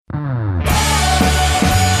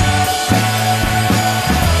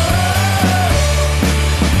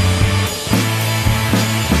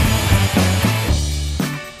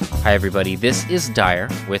Hi, everybody. This is Dyer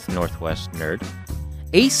with Northwest Nerd.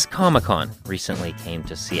 Ace Comic-Con recently came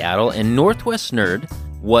to Seattle, and Northwest Nerd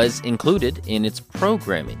was included in its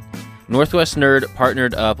programming. Northwest Nerd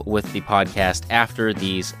partnered up with the podcast After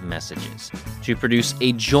These Messages to produce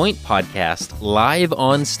a joint podcast live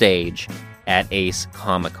on stage at Ace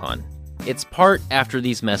Comic-Con. It's part After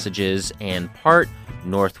These Messages and part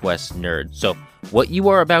Northwest Nerd. So what you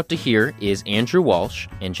are about to hear is Andrew Walsh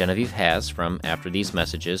and Genevieve Has from After These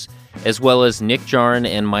Messages, as well as Nick Jarin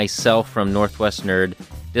and myself from Northwest Nerd,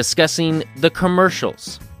 discussing the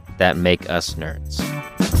commercials that make us nerds.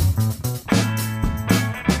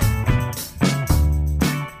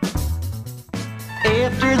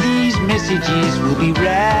 After these messages, we'll be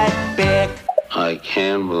right back. I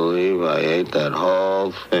can't believe I ate that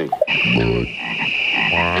whole thing.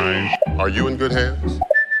 Are you in good hands?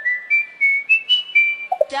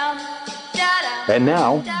 And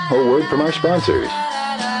now, a word from our sponsors.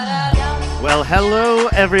 Well, hello,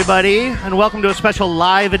 everybody, and welcome to a special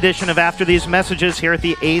live edition of After These Messages here at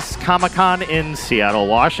the Ace Comic-Con in Seattle,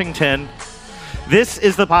 Washington. This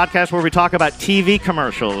is the podcast where we talk about TV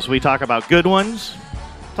commercials. We talk about good ones,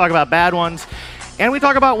 talk about bad ones, and we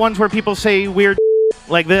talk about ones where people say weird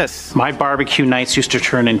like this. My barbecue nights used to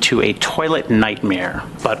turn into a toilet nightmare,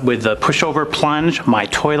 but with the pushover plunge, my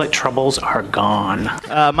toilet troubles are gone.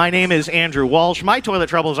 My name is Andrew Walsh. My toilet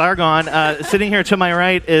troubles are gone. Sitting here to my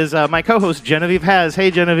right is my co-host, Genevieve Has.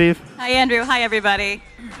 Hey, Genevieve. Hi, Andrew. Hi, everybody.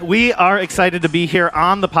 We are excited to be here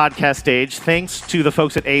on the podcast stage. Thanks to the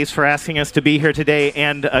folks at Ace for asking us to be here today.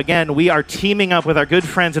 And again, we are teaming up with our good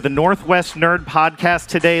friends at the Northwest Nerd Podcast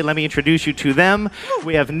today. Let me introduce you to them.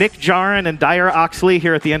 We have Nick Jarin and Dyer Oxley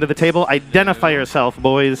here at the end of the table. Identify yourself,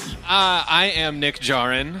 boys. I am Nick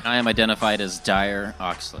Jarin. I am identified as Dyer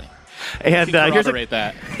Oxley. And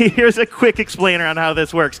here's a quick explainer on how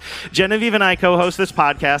this works. Genevieve and I co-host this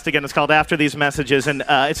podcast. Again, it's called After These Messages, and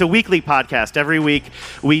it's a weekly podcast. Every week,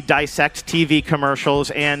 we dissect TV commercials,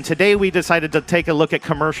 and today we decided to take a look at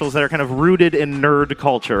commercials that are kind of rooted in nerd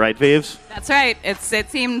culture, right, Vives? That's right. It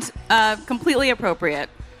seemed completely appropriate.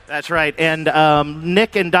 That's right. And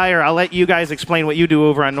Nick and Dyer, I'll let you guys explain what you do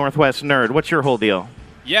over on Northwest Nerd. What's your whole deal?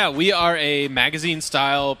 Yeah, we are a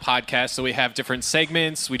magazine-style podcast, so we have different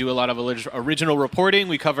segments. We do a lot of original reporting.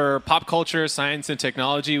 We cover pop culture, science, and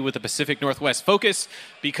technology with a Pacific Northwest focus,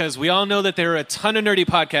 because we all know that there are a ton of nerdy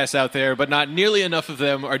podcasts out there, but not nearly enough of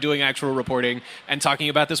them are doing actual reporting and talking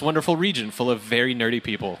about this wonderful region full of very nerdy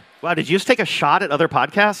people. Wow, did you just take a shot at other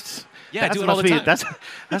podcasts? Yeah, I do it all the time.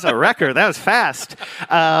 That's a record. That was fast.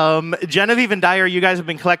 Genevieve and Dyer, you guys have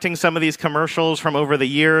been collecting some of these commercials from over the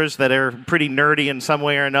years that are pretty nerdy in some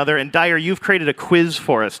way or another. And Dyer, you've created a quiz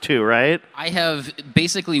for us too, right? I have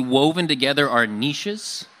basically woven together our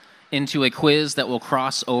niches into a quiz that will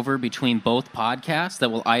cross over between both podcasts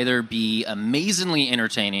that will either be amazingly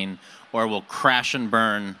entertaining or will crash and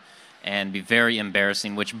burn and be very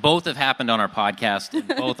embarrassing, which both have happened on our podcast, and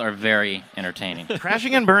both are very entertaining.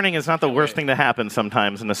 Crashing and burning is not the worst thing to happen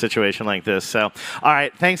sometimes in a situation like this. So, all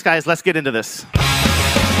right, thanks, guys. Let's get into this. Spider-Man,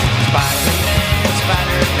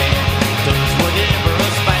 Spider-Man, does whatever a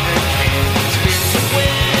spider can. Spins a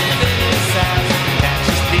web in his eyes,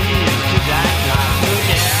 catches thieves to die.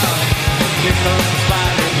 Here comes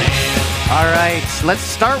Spider-Man. All right, let's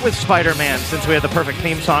start with Spider-Man, since we had the perfect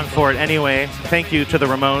theme song for it anyway. Thank you to the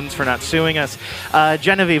Ramones for not suing us.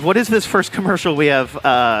 Genevieve, what is this first commercial we have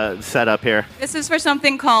set up here? This is for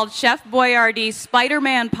something called Chef Boyardee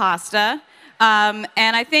Spider-Man Pasta. And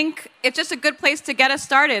I think it's just a good place to get us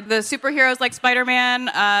started. The superheroes like Spider-Man,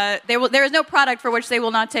 there is no product for which they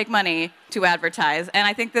will not take money to advertise. And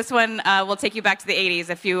I think this one will take you back to the 80s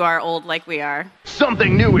if you are old like we are.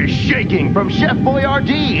 Something new is shaking from Chef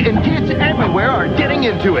Boyardee, and kids everywhere are getting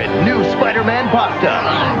into it. New Spider-Man pasta.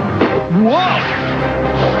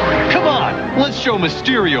 Whoa! Come on, let's show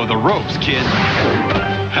Mysterio the ropes, kid.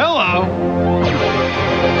 Hello.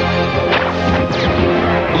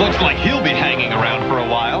 Looks like he'll be hanging around for a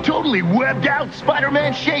while. Totally webbed out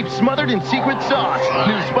Spider-Man shape smothered in secret sauce.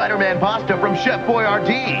 New Spider-Man pasta from Chef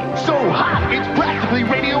Boyardee. So hot, it's practically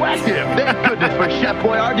radioactive. Thank goodness for Chef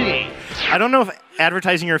Boyardee. I don't know if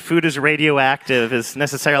advertising your food as radioactive is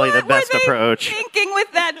necessarily the best approach. Thinking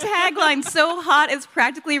with that tagline, so hot it's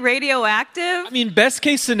practically radioactive. I mean, best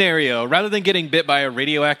case scenario, rather than getting bit by a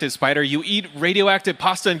radioactive spider, you eat radioactive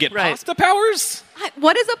pasta and get pasta powers?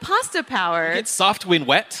 What is a pasta power? Get soft when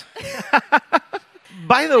wet.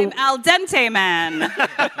 By the I'm al dente man.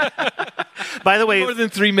 By the way, more than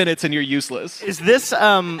 3 minutes and you're useless. Is this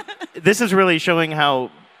this is really showing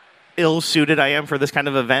how ill-suited I am for this kind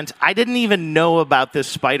of event. I didn't even know about this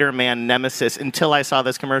Spider-Man nemesis until I saw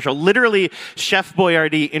this commercial. Literally, Chef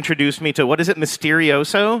Boyardee introduced me to, what is it,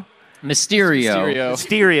 Mysterioso? Mysterio.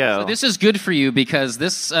 Mysterio. So this is good for you because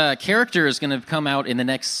this character is going to come out in the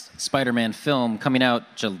next Spider-Man film coming out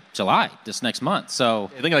July, this next month. So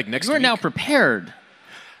I think like next you are week. now prepared.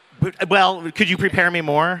 Well, could you prepare me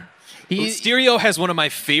more? Mysterio has one of my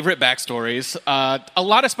favorite backstories. A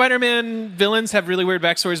lot of Spider-Man villains have really weird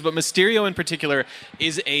backstories, but Mysterio in particular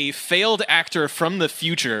is a failed actor from the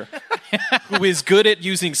future who is good at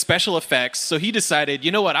using special effects. So he decided,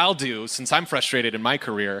 you know what I'll do, since I'm frustrated in my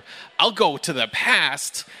career, I'll go to the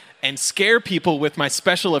past and scare people with my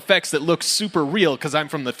special effects that look super real because I'm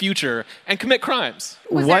from the future and commit crimes.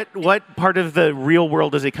 What part of the real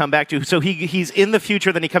world does he come back to? So he's in the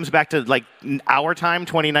future, then he comes back to like our time,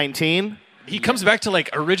 2019? He comes back to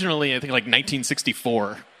like originally, I think like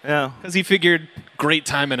 1964. Yeah. Because he figured great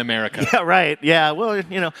time in America. Yeah, right. Yeah, well,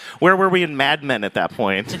 where were we in Mad Men at that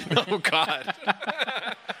point? Oh, God.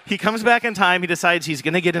 He comes back in time. He decides he's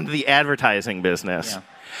going to get into the advertising business.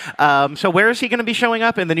 Yeah. So where is he going to be showing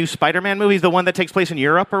up in the new Spider-Man movies? The one that takes place in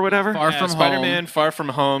Europe or whatever? Far from Spider-Man, Home. Far From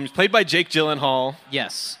Home, played by Jake Gyllenhaal.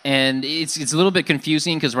 Yes, and it's a little bit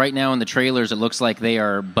confusing because right now in the trailers it looks like they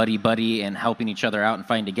are buddy-buddy and helping each other out and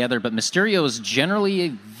fighting together, but Mysterio is generally a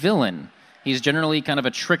villain. He's generally kind of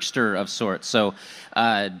a trickster of sorts, so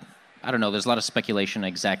I don't know, there's a lot of speculation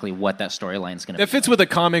exactly what that storyline is going to be. That fits with the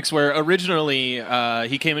comics where originally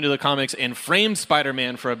he came into the comics and framed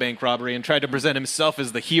Spider-Man for a bank robbery and tried to present himself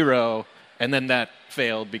as the hero, and then that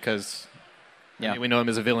failed because we know him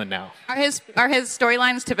as a villain now. Are his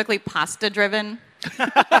storylines typically pasta-driven?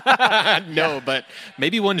 No, but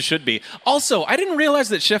maybe one should be. Also, I didn't realize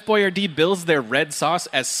that Chef Boyardee bills their red sauce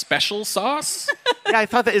as special sauce. Yeah, I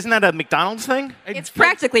thought isn't that a McDonald's thing? It's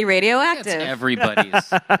practically radioactive. It's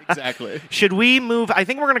everybody's. Exactly. Should we move? I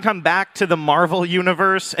think we're going to come back to the Marvel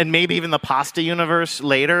universe and maybe even the pasta universe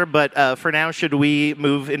later, but for now, should we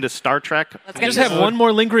move into Star Trek? I just have one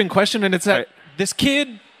more lingering question, and it's that this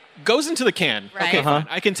kid goes into the can. Right. Okay, fine.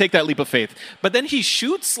 I can take that leap of faith. But then he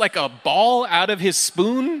shoots like a ball out of his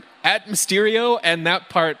spoon at Mysterio, and that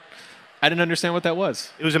part, I didn't understand what that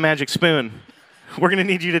was. It was a magic spoon. We're going to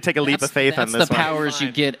need you to take a leap of faith on this That's the one. powers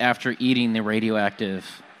you get after eating the radioactive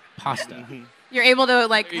pasta. You're able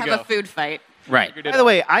to you have go. a food fight. Right. By the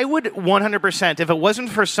way, I would 100%, if it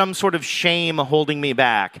wasn't for some sort of shame holding me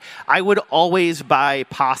back, I would always buy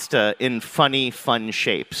pasta in funny, fun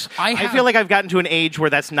shapes. I feel like I've gotten to an age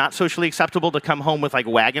where that's not socially acceptable to come home with like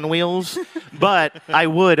wagon wheels, but I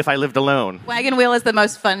would if I lived alone. Wagon wheel is the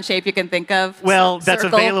most fun shape you can think of. Well, that's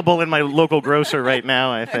Circle. available in my local grocer right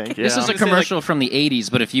now, I think. This is a commercial from the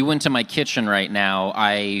 80s, but if you went to my kitchen right now,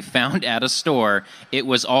 I found at a store, it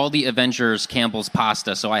was all the Avengers Campbell's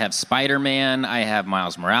pasta. So I have Spider-Man, I have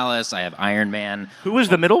Miles Morales, I have Iron Man. Who was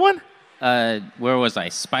the middle one? Where was I?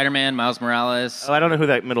 Spider-Man, Miles Morales. Oh, I don't know who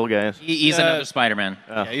that middle guy is. He's another Spider-Man.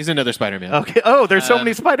 Yeah, he's another Spider-Man. Okay. Oh, there's so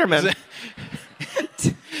many Spider-Men.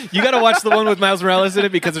 You got to watch the one with Miles Morales in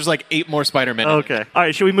it because there's like 8 more Spider-Men. Okay. All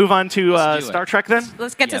right, should we move on to Let's do Star it. Trek then?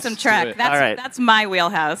 Let's get to Yes, some let's Trek. do it. That's, All right. that's my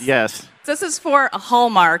wheelhouse. Yes. This is for a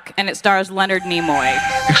Hallmark, and it stars Leonard Nimoy.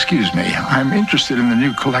 Excuse me, I'm interested in the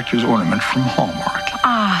new collector's ornament from Hallmark.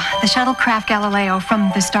 Ah, the shuttlecraft Galileo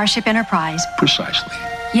from the Starship Enterprise. Precisely.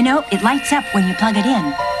 You know, it lights up when you plug it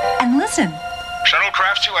in. And listen.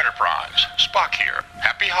 Shuttlecraft to Enterprise. Spock here.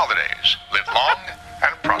 Happy holidays. Live long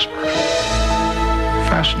and prosper.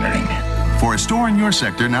 Fascinating. For a store in your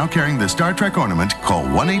sector now carrying the Star Trek ornament, call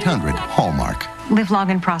 1-800-HALLMARK. Live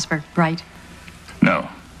long and prosper, right? No,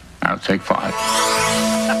 I'll take 5.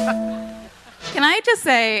 Can I just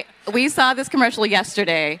say, we saw this commercial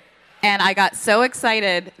yesterday, and I got so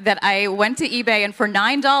excited that I went to eBay, and for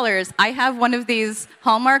 $9, I have one of these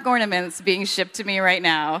Hallmark ornaments being shipped to me right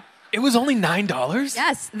now. It was only $9?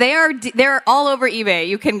 Yes, they're all over eBay.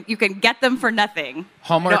 You can get them for nothing.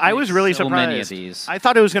 Hallmark. No, I was really so surprised. many of these. I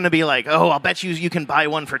thought it was going to be like, oh, I'll bet you can buy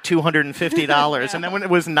one for $250. And then when it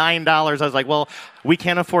was $9, I was like, well, we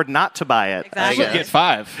can't afford not to buy it. Exactly. Get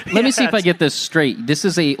 5. Let me see if I get this straight. This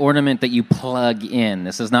is a ornament that you plug in.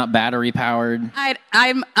 This is not battery powered.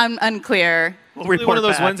 I'm unclear. We'll Really one of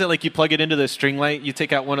those back. ones that like you plug it into the string light, you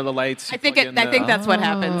take out one of the lights. I think that's what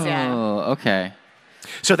happens. Yeah. Oh, okay.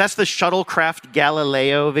 So that's the shuttlecraft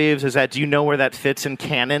Galileo, Vives. Do you know where that fits in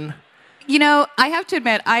canon? You know, I have to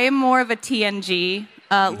admit, I am more of a TNG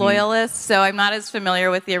loyalist, so I'm not as familiar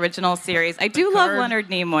with the original series. I do love Leonard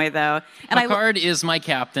Nimoy, though, and Picard is my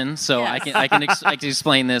captain, so Yes. I can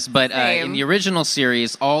explain this. But in the original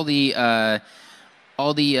series, all the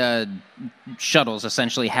all the shuttles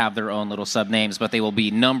essentially have their own little sub-names, but they will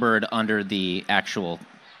be numbered under the actual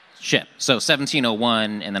ship. So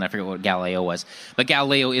 1701, and then I forget what Galileo was. But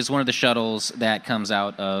Galileo is one of the shuttles that comes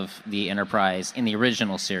out of the Enterprise in the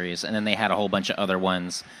original series, and then they had a whole bunch of other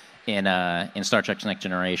ones in Star Trek Next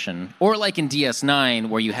Generation. Or like in DS9,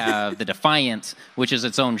 where you have the Defiant, which is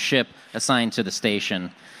its own ship assigned to the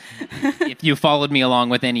station. If you followed me along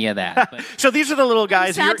with any of that. But. So these are the little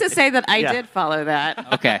guys. Sad to say that I did follow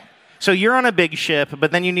that. Okay. So you're on a big ship,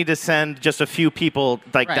 but then you need to send just a few people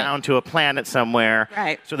down to a planet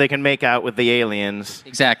somewhere so they can make out with the aliens.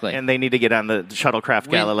 Exactly. And they need to get on the shuttlecraft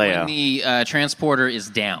Galileo. When the transporter is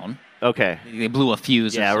down. Okay. They blew a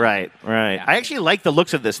fuse. Yeah, right. Yeah. I actually like the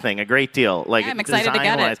looks of this thing a great deal. I'm excited to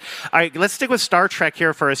get it. All right, let's stick with Star Trek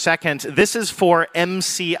here for a second. This is for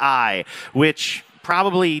MCI, which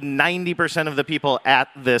probably 90% of the people at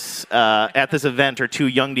this event are too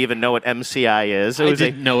young to even know what MCI is. I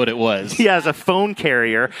didn't know what it was. Yeah, as a phone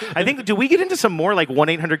carrier. I think, do we get into some more like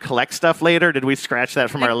 1-800-COLLECT stuff later? Did we scratch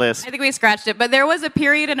that from our list? I think we scratched it. But there was a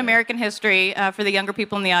period in American history for the younger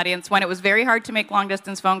people in the audience when it was very hard to make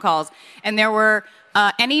long-distance phone calls. And there were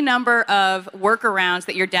any number of workarounds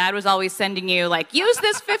that your dad was always sending you, like, use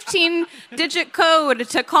this 15-digit code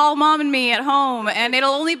to call mom and me at home, and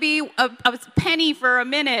it'll only be a penny for a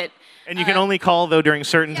minute. And you can only call, though, during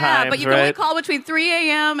certain times, Yeah, but you can only call between 3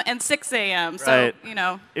 a.m. and 6 a.m., so,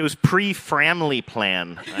 It was pre-Framley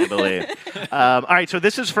plan, I believe. All right, so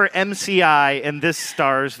this is for MCI, and this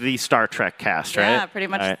stars the Star Trek cast, right? Yeah, pretty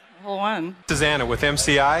much. Whole one. Susanna with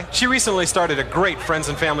MCI. She recently started a great friends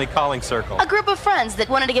and family calling circle. A group of friends that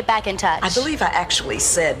wanted to get back in touch. I believe I actually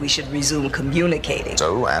said we should resume communicating.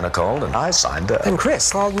 So Anna called and I signed up. And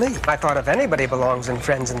Chris called me. I thought if anybody belongs in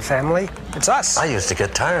friends and family, it's us. I used to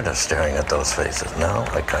get tired of staring at those faces. Now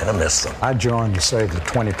I kind of miss them. I joined to save the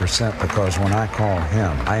 20% because when I call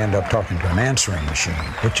him, I end up talking to an answering machine,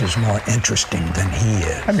 which is more interesting than he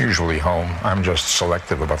is. I'm usually home. I'm just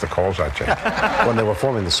selective about the calls I take. When they were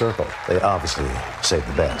forming the circle, they obviously saved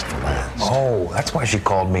the best for last. Oh, that's why she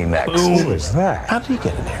called me next. Boom. Who is that? How did you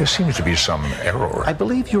get in here? There seems to be some error. I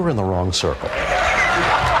believe you were in the wrong circle. Call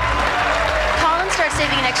and start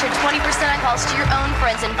saving an extra 20% on calls to your own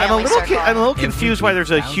friends and family circle. I'm a little confused why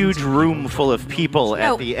there's a huge room full of people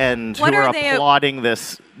at the end who are applauding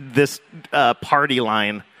this party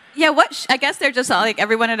line. Yeah, I guess they're just like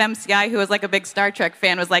everyone at MCI who was like a big Star Trek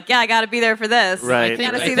fan was like, yeah, I got to be there for this. Right.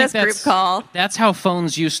 Got to see this group call. That's how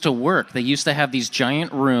phones used to work. They used to have these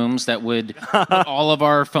giant rooms that would put all of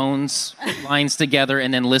our phones lines together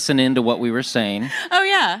and then listen into what we were saying. Oh,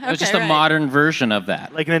 yeah. It was just a modern version of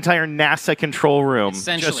that. Like an entire NASA control room.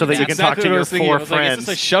 Just so that you can talk to your four friends. Like, is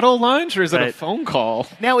this a shuttle launch or is it a phone call?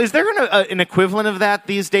 Now, is there an equivalent of that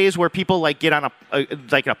these days where people like get on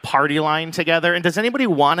a party line together? And does anybody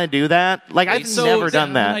want to do that? Like, I've never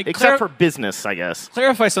done that, like, except for business, I guess.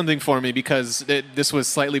 Clarify something for me, because this was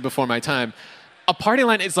slightly before my time. A party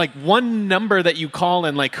line is like one number that you call,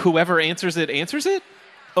 and like whoever answers it, answers it?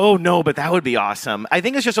 Oh, no, but that would be awesome. I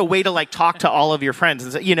think it's just a way to, like, talk to all of your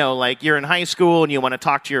friends. You know, like, you're in high school and you want to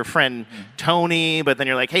talk to your friend Tony, but then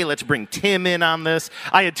you're like, hey, let's bring Tim in on this.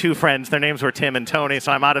 I had two friends. Their names were Tim and Tony,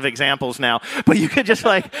 so I'm out of examples now. But you could just,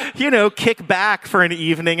 like, kick back for an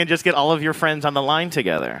evening and just get all of your friends on the line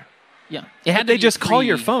together. Yeah. They just call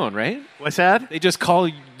your phone, right? What's that? They just call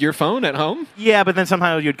your phone at home? Yeah, but then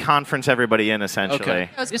somehow you'd conference everybody in, essentially. Okay.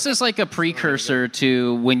 This is like a precursor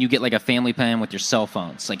to when you get like a family plan with your cell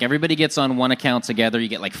phones. Like everybody gets on one account together. You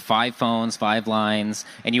get like 5 phones, 5 lines,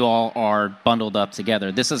 and you all are bundled up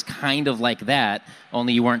together. This is kind of like that,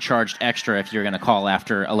 only you weren't charged extra if you're going to call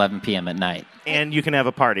after 11 p.m. at night. And you can have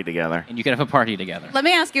a party together. Let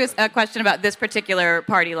me ask you a question about this particular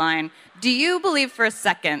party line. Do you believe for a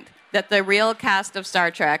second that the real cast of Star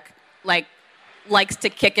Trek likes to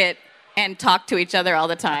kick it and talk to each other all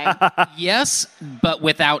the time? Yes, but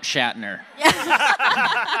without Shatner.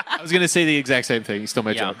 I was going to say the exact same thing. You stole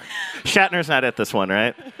my joke. Shatner's not at this one,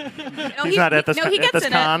 right? No, he's not at this, he gets at this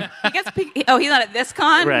in con? It. He's not at this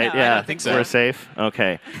con? Right, No, yeah. I don't think so. We're safe?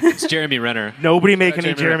 Okay. It's Jeremy Renner. Nobody make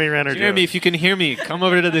any Jeremy Renner Jeremy, jokes. if you can hear me, come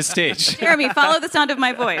over to this stage. Jeremy, follow the sound of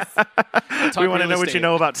my voice. We want to know what you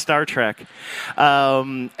know about Star Trek.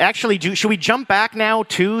 Actually, should we jump back now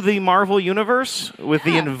to the Marvel Universe with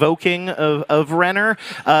the invoking of Renner?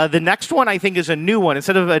 The next one, I think, is a new one.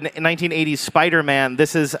 Instead of a 1980s Spider-Man,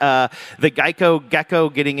 this is the Geico Gecko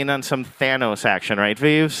getting in on some Thanos action, right,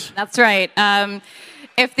 Vives? That's right.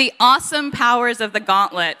 If the awesome powers of the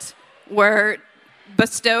gauntlet were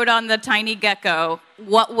bestowed on the tiny gecko,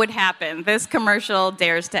 what would happen? This commercial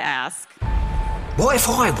dares to ask. What if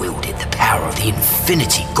I wielded the power of the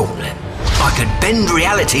Infinity Gauntlet? I could bend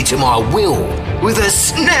reality to my will with a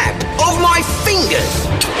snap of my fingers.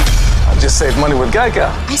 I just saved money with Geico.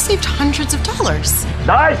 I saved hundreds of dollars.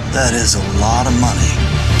 Nice. That is a lot of money.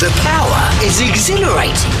 The power is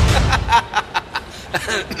exhilarating.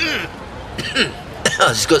 I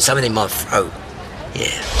just got something in my throat. Yeah.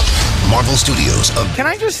 Marvel Studios. Can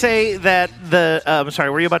I just say that sorry,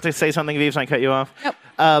 were you about to say something, Vives, and I cut you off? Nope.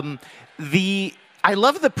 I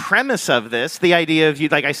love the premise of this, the idea of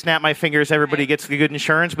I snap my fingers, everybody gets the good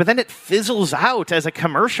insurance, but then it fizzles out as a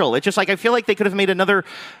commercial. It's just I feel like they could have made another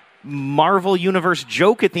Marvel Universe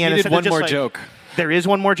joke at the end. Needed one more joke. There is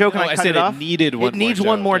one more joke, No, and I cut said it off? It needed one It needs more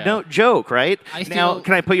one joke, more yeah. joke, right? I Now, feel-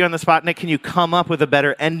 can I put you on the spot, Nick? Can you come up with a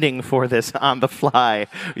better ending for this on the fly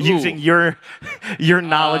using your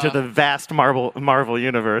knowledge of the vast Marvel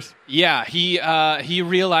Universe? Yeah, he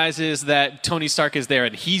realizes that Tony Stark is there,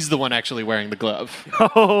 and he's the one actually wearing the glove.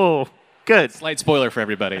 Oh, good. Slight spoiler for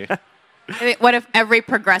everybody. What if every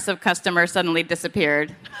progressive customer suddenly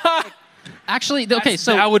disappeared? Actually, okay,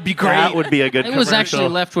 so that would be great. That would be a good I was actually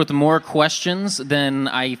commercial. left with more questions than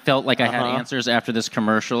I felt like I had answers after this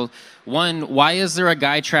commercial. One, why is there a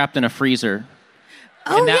guy trapped in a freezer?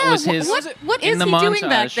 Oh, and that yeah. was his. What in is the he doing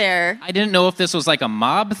back montage. there? I didn't know if this was like a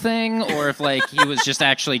mob thing or if like he was just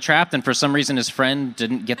actually trapped and for some reason his friend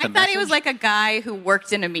didn't get the I thought message. he was like a guy who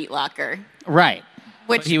worked in a meat locker, Right.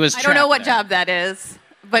 which But he was I don't know trapped what there. job that is.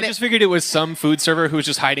 But I just figured it was some food server who was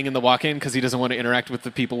just hiding in the walk-in because he doesn't want to interact with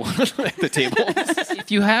the people at the table. If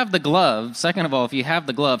you have the glove, second of all, if you have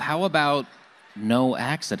the glove, how about no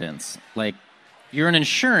accidents? Like, you're an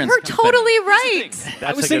insurance you're company. totally right.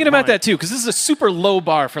 I was thinking about that too because this is a super low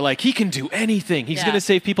bar for like he can do anything. He's Yeah. going to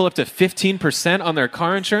save people up to 15% on their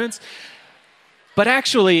car insurance. But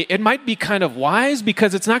actually, it might be kind of wise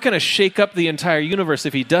because it's not going to shake up the entire universe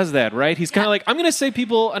if he does that, right? He's kind of like, I'm going to save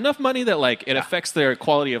people enough money that like it affects their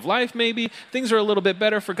quality of life maybe. Things are a little bit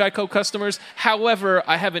better for Geico customers. However,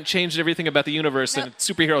 I haven't changed everything about the universe and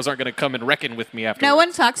superheroes aren't going to come and reckon with me after. No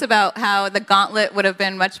one talks about how the gauntlet would have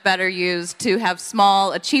been much better used to have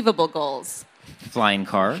small, achievable goals. Flying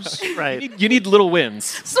cars. Right. You need little wins.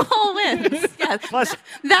 Small wins. Yeah. Plus,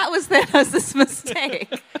 that was Thanos'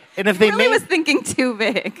 mistake. And if they really made was thinking too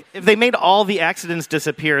big. if they made all the accidents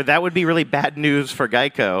disappear, that would be really bad news for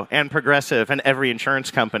Geico and Progressive and every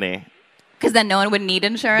insurance company. Because then no one would need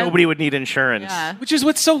insurance. Nobody would need insurance. Yeah. Which is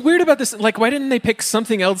what's so weird about this. Like, why didn't they pick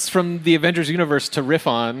something else from the Avengers universe to riff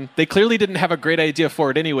on? They clearly didn't have a great idea for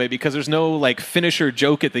it anyway because there's no, like, finisher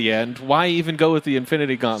joke at the end. Why even go with the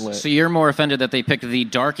Infinity Gauntlet? So you're more offended that they picked the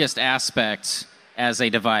darkest aspect as a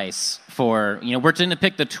device for, we're going to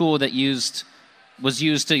pick the tool that was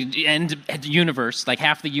used to end the universe, like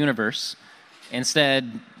half the universe.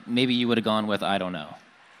 Instead, maybe you would have gone with, I don't know,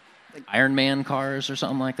 Iron Man cars or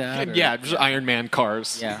something like that? Or? Yeah, just Iron Man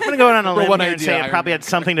cars. Yeah. I'm going to go out on a Number limb one here and idea, say it Iron probably had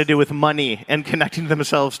something to do with money and connecting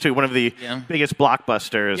themselves to one of the biggest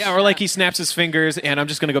blockbusters. Yeah, or like he snaps his fingers, and I'm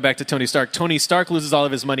just going to go back to Tony Stark. Tony Stark loses all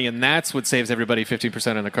of his money, and that's what saves everybody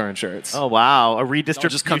 15% on the car insurance. Oh, wow. A It all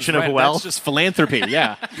just comes redistribution of right- wealth. That's just philanthropy,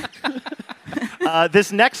 yeah.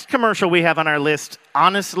 This next commercial we have on our list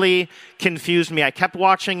honestly confused me. I kept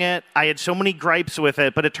watching it. I had so many gripes with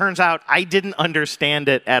it, but it turns out I didn't understand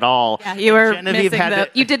it at all. Yeah, you were Genevieve missing had to-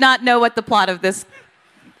 you did not know what the plot of this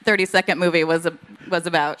 30-second movie was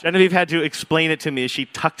about. Genevieve had to explain it to me as she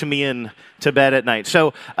tucked me in to bed at night.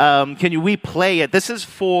 So we play it? This is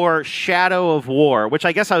for Shadow of War, which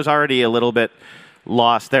I guess I was already a little bit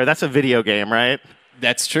lost there. That's a video game, right?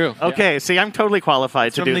 That's true. Okay, see, I'm totally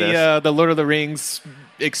qualified to From do this. the Lord of the Rings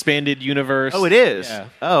expanded universe. Oh, it is? Yeah.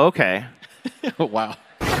 Oh, okay. Wow.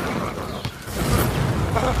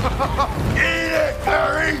 Eat it,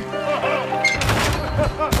 Harry! Eat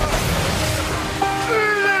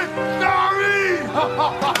it, Harry!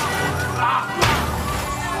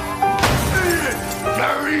 Eat it,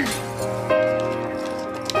 Harry!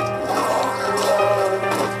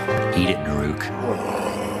 Eat it, Naruk.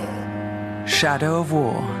 Shadow of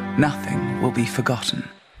War. Nothing will be forgotten.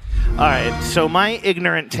 All right, so my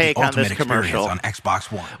ignorant take on this commercial on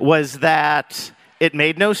Xbox One was that it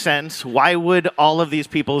made no sense. Why would all of these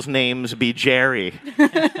people's names be Jerry?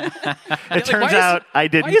 It turns out I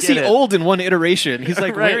didn't Why is get he it. old in one iteration? He's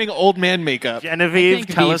like Right. wearing old man makeup. Genevieve,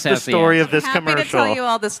 tell us the story of this Happy commercial. to tell you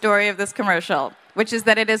all the story of this commercial, which is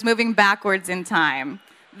that it is moving backwards in time.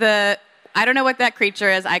 I don't know what that creature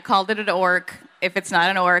is. I called it an orc. If it's not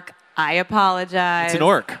an orc, I apologize. It's an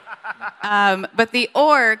orc. But the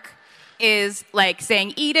orc is like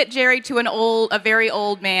saying, "Eat it, Jerry," to a very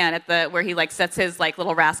old man where he like sets his like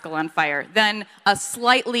little rascal on fire. Then a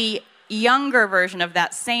slightly younger version of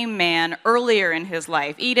that same man earlier in his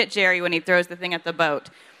life, "Eat it, Jerry," when he throws the thing at the boat.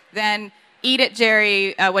 Then Eat It,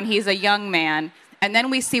 Jerry, when he's a young man. And then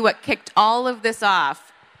we see what kicked all of this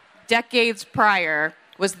off decades prior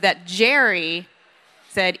was that Jerry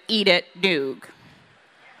said, eat it, Noog.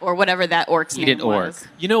 Or whatever that orc's Eat name it, orc. was.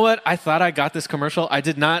 You know what? I thought I got this commercial. I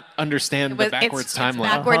did not understand the backwards It's timeline.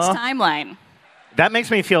 backwards timeline. That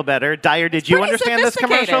makes me feel better. Dyer, did you Pretty understand this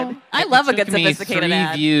sophisticated. commercial? I love a It good took me sophisticated 3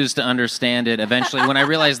 ad. views to understand it eventually when I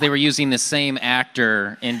realized they were using the same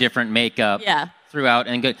actor in different makeup Yeah. throughout.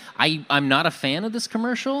 And good. I'm not a fan of this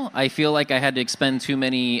commercial. I feel like I had to expend too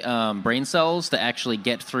many brain cells to actually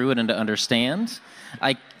get through it and to understand.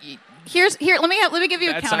 Let me give you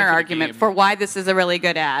a Bad sign counter for the argument game. for why this is a really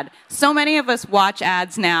good ad. So many of us watch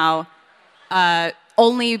ads now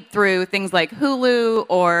only through things like Hulu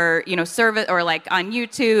or service or like on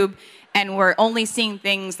YouTube, and we're only seeing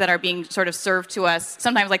things that are being sort of served to us.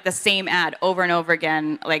 Sometimes like the same ad over and over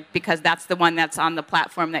again, like because that's the one that's on the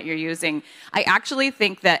platform that you're using. I actually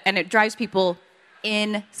think that, and it drives people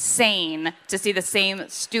insane to see the same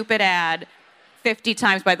stupid ad 50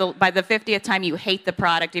 times. By the 50th time, you hate the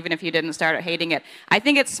product, even if you didn't start hating it. I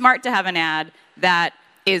think it's smart to have an ad that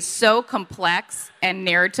is so complex and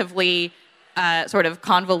narratively sort of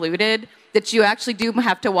convoluted that you actually do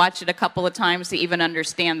have to watch it a couple of times to even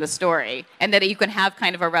understand the story, and that you can have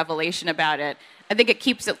kind of a revelation about it. I think it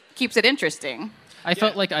keeps it interesting. I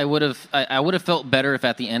felt like I would have felt better if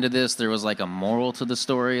at the end of this there was like a moral to the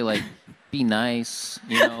story, like be nice,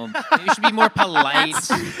 maybe you should be more polite.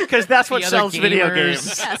 Because that's to what the other sells video gamers.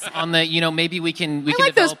 games. Yes. On the, maybe we can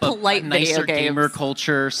like those develop polite a nicer video games. gamer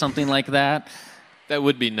culture, something like that. That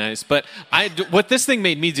would be nice. But what this thing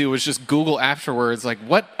made me do was just Google afterwards, like,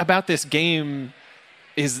 what about this game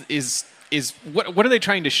is what are they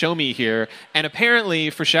trying to show me here? And apparently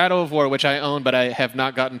for Shadow of War, which I own, but I have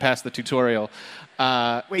not gotten past the tutorial.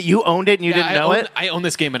 Wait, you owned it and you didn't know it? I own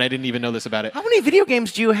this game and I didn't even know this about it. How many video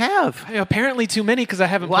games do you have? Apparently too many because I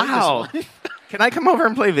haven't Wow. played this one. Can I come over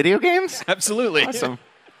and play video games? Absolutely. Awesome.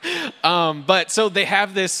 But so they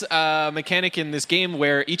have this mechanic in this game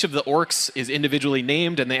where each of the orcs is individually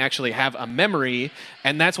named and they actually have a memory.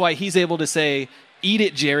 And that's why he's able to say, eat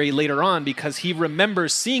it, Jerry, later on, because he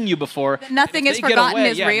remembers seeing you before. Nothing If is they get forgotten away,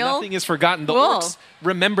 is yeah, real? Nothing is forgotten. The Cool. orcs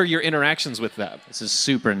remember your interactions with them. This is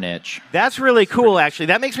super niche. That's really cool, actually.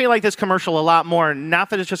 That makes me like this commercial a lot more.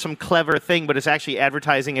 Not that it's just some clever thing, but it's actually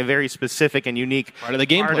advertising a very specific and unique part of the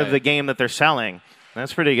gameplay. part of the game that they're selling.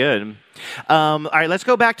 That's pretty good. All right, let's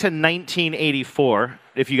go back to 1984,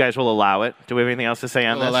 if you guys will allow it. Do we have anything else to say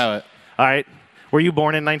on We'll this? allow it. All right. Were you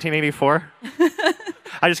born in 1984?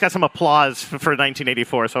 I just got some applause for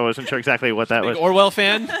 1984, so I wasn't sure exactly what that Big was. Orwell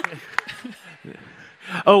fan?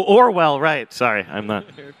 Oh, Orwell, right. Sorry, I'm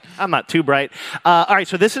not too bright. All right,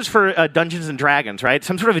 so this is for Dungeons and Dragons, right?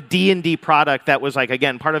 Some sort of a D&D product that was, like,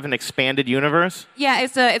 again, part of an expanded universe. Yeah,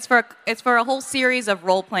 it's for a whole series of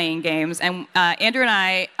role-playing games, and Andrew and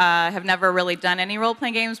I have never really done any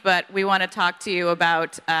role-playing games, but we want to talk to you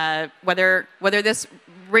about whether this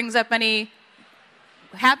brings up any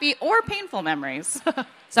happy or painful memories.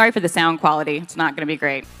 Sorry for the sound quality; it's not going to be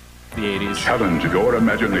great. The 80s. Challenge your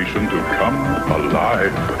imagination to come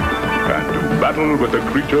alive and to battle with the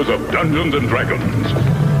creatures of Dungeons and Dragons.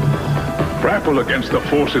 Grapple against the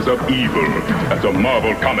forces of evil as a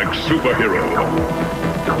Marvel Comics superhero.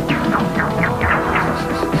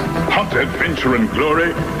 Hunt adventure and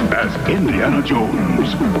glory as Indiana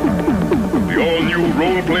Jones. The all-new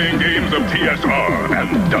role-playing games of TSR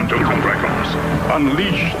and Dungeons and Dragons.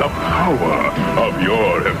 Unleash the power of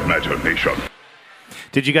your imagination.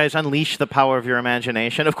 Did you guys unleash the power of your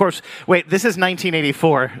imagination? Of course. Wait, this is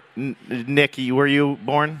 1984. Nick, were you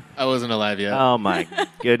born? I wasn't alive yet. Oh my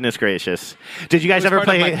goodness gracious! Did you guys ever part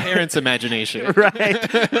play? Of my parents' imagination.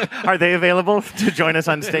 Right? Are they available to join us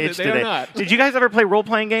on stage They today? are not. Did you guys ever play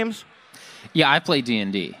role-playing games? Yeah, I play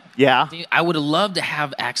D&D. Yeah. I would have loved to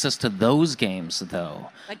have access to those games, though.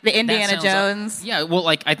 Like the Indiana That sounds Jones. Yeah, well,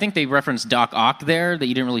 like I think they referenced Doc Ock there that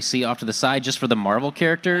you didn't really see off to the side just for the Marvel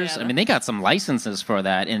characters. I mean, they got some licenses for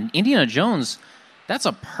that. And Indiana Jones, that's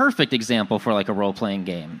a perfect example for like a role-playing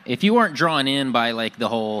game. If you weren't drawn in by like the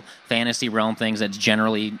whole fantasy realm things that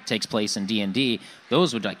generally takes place in D&D,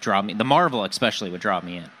 those would like draw me. The Marvel especially would draw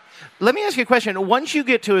me in. Let me ask you a question. Once you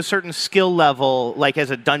get to a certain skill level, like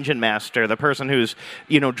as a dungeon master, the person who's,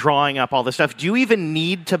 drawing up all this stuff, do you even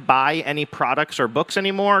need to buy any products or books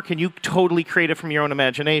anymore? Can you totally create it from your own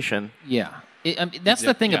imagination? Yeah. That's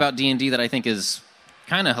the thing about D&D that I think is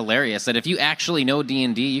kind of hilarious, that if you actually know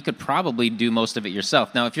D&D, you could probably do most of it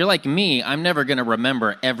yourself. Now, if you're like me, I'm never going to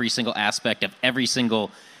remember every single aspect of every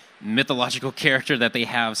single mythological character that they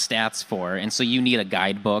have stats for, and so you need a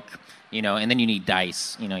guidebook, and then you need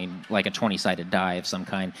dice, like a 20-sided die of some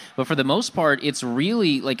kind. But for the most part, it's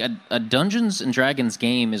really like a Dungeons and Dragons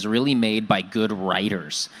game is really made by good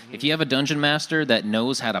writers. If you have a dungeon master that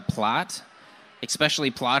knows how to plot,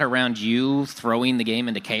 especially plot around you throwing the game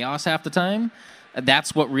into chaos half the time,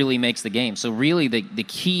 that's what really makes the game. So really the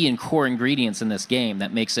key and core ingredients in this game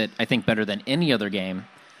that makes it, I think, better than any other game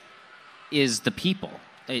is the people.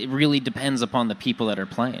 It really depends upon the people that are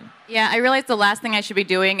playing. Yeah, I realize the last thing I should be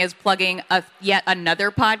doing is plugging yet another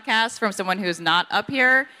podcast from someone who's not up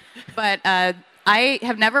here. But I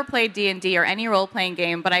have never played D&D or any role-playing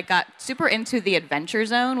game, but I got super into the Adventure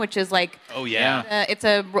Zone, which is like... Oh, yeah. It's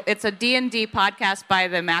a D&D podcast by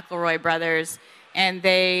the McElroy brothers, and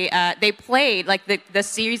they played, like the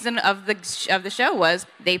season of the show was,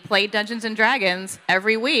 they played Dungeons & Dragons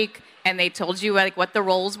every week, and they told you like what the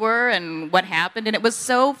roles were and what happened, and it was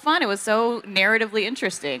so fun. It was so narratively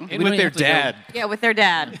interesting. And with their dad. Yeah, with their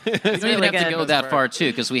dad. We don't even have to go that far, too,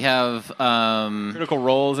 because we have... Critical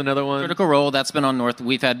Role is another one. Critical Role, that's been on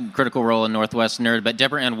We've had Critical Role in Northwest Nerd, but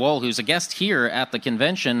Deborah Ann Woll, who's a guest here at the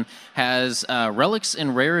convention, has Relics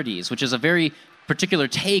and Rarities, which is a very particular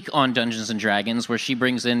take on Dungeons and Dragons, where she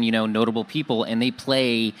brings in, notable people, and they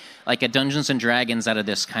play like a Dungeons and Dragons out of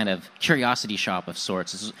this kind of curiosity shop of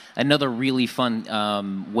sorts. It's another really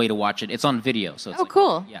fun way to watch it. It's on video, so it's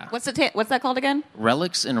cool. Yeah. What's that called again?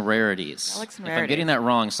 Relics and Rarities. Relics and If Rarities. I'm getting that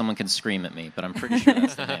wrong, someone can scream at me, but I'm pretty sure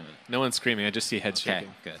that's the name of it. No one's screaming. I just see heads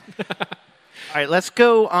shaking. Good. All right, let's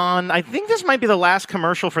go on. I think this might be the last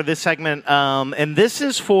commercial for this segment. And this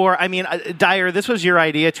is for, Dyer, this was your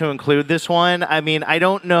idea to include this one. I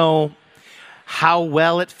don't know how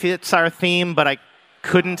well it fits our theme, but I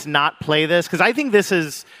couldn't not play this because I think this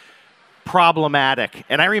is problematic.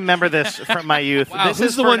 And I remember this from my youth. Wow,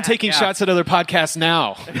 who's the one taking shots at other podcasts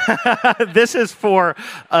now? This is for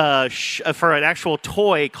an actual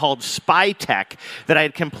toy called Spytek that I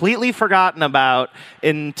had completely forgotten about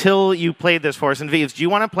until you played this for us. And Vives, do you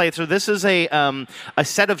want to play it? So this is a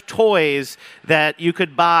set of toys that you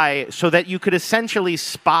could buy so that you could essentially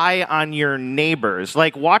spy on your neighbors.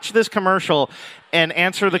 Like, watch this commercial and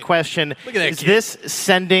answer the question, is this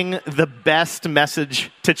sending the best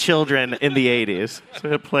message to children in the 80s? So I'm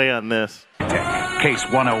going to play on this. Case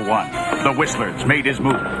 101. The Whistler's made his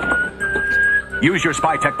move. Use your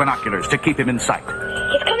Spytek binoculars to keep him in sight.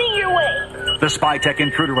 He's coming your way. The Spytek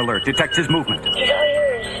intruder alert detects his movement. He's all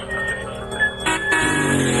yours.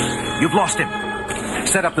 You've lost him.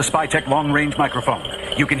 Set up the Spytek long-range microphone.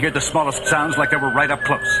 You can hear the smallest sounds like they were right up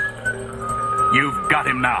close. You've got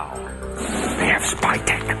him now. They have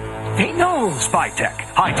Spytek. They know. Spytek.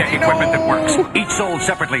 High-tech equipment that works. Each sold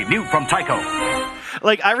separately. New from Tyco.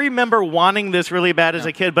 Like, I remember wanting this really bad as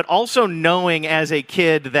a kid, but also knowing as a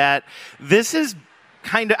kid that this is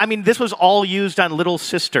kind of, this was all used on little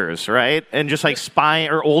sisters, right? And just like spy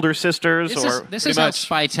or older sisters. This is how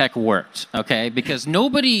Spytek worked, okay? Because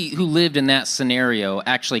nobody who lived in that scenario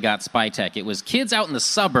actually got Spytek. It was kids out in the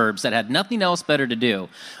suburbs that had nothing else better to do.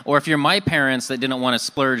 Or if you're my parents that didn't want to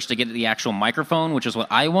splurge to get the actual microphone, which is what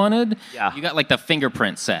I wanted, you got like the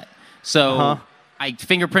fingerprint set. So I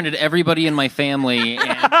fingerprinted everybody in my family, and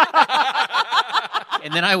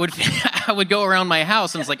then I would go around my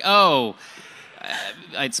house and it's like,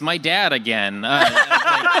 it's my dad again.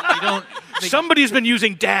 Somebody's been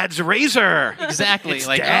using Dad's razor. Exactly. It's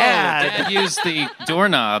like, Dad. Dad used the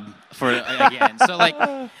doorknob for again. So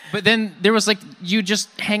but then there was you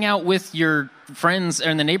just hang out with your friends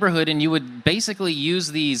in the neighborhood, and you would basically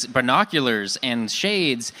use these binoculars and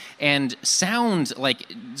shades and sound.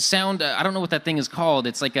 I don't know what that thing is called.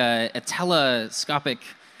 It's like a telescopic.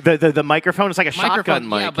 The microphone is like a shotgun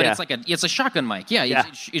mic. Yeah, but it's a shotgun mic. Yeah,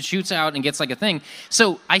 it shoots out and gets like a thing.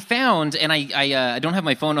 So I found, and I don't have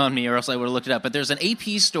my phone on me, or else I would have looked it up. But there's an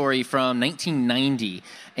AP story from 1990,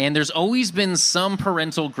 and there's always been some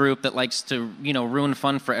parental group that likes to ruin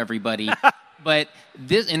fun for everybody. But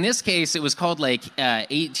in this case, it was called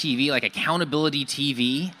ATV, like Accountability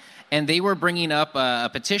TV. And they were bringing up a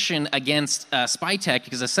petition against Spytek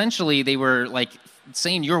because essentially they were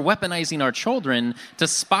saying you're weaponizing our children to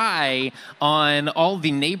spy on all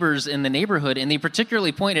the neighbors in the neighborhood. And they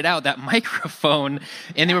particularly pointed out that microphone,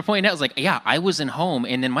 and they were pointing out, I was in home,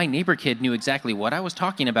 and then my neighbor kid knew exactly what I was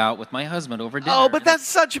talking about with my husband over dinner. Oh, but that's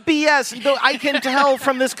such BS. Though I can tell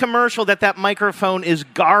from this commercial that microphone is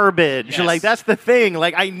garbage. Yes. That's the thing.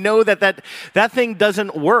 I know that thing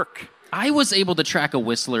doesn't work. I was able to track a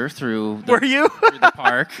Whistler through Were you? through the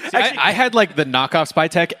park. I had the knockoff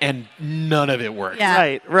Spytek, and none of it worked.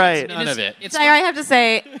 Yeah. Right. None of it. I have to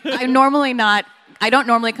say, I don't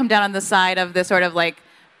normally come down on the side of the sort of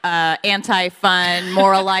anti-fun,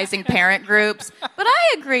 moralizing parent groups. But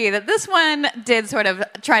I agree that this one did sort of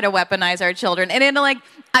try to weaponize our children. And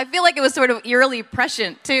I feel like it was sort of eerily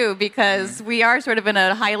prescient, too, because we are sort of in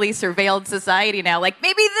a highly surveilled society now. Like,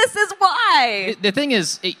 maybe this is why. The thing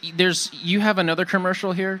is, you have another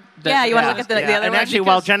commercial here? Yeah, you want to look at the other and one?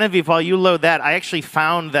 actually, Genevieve, while you load that, I actually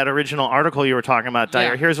found that original article you were talking about,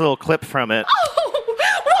 Dyer. Yeah. Here's a little clip from it.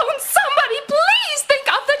 Won't somebody please think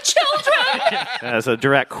of the children? As a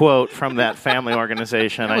direct quote from that family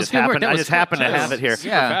organization. I just happened to have it here.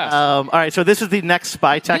 Yeah. All right, so this is the next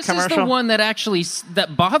SpyTech commercial. This is the one that actually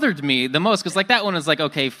that bothered me the most, because like that one is like,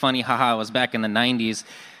 okay, funny, haha, it was back in the 90s.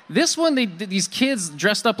 This one, these kids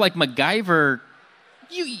dressed up like MacGyver.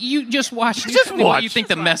 You just watch. Just what watch. you think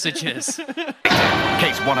the message is.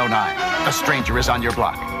 Case 109. A stranger is on your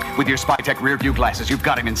block. With your SpyTech rear view glasses, you've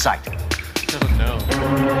got him in sight. Oh,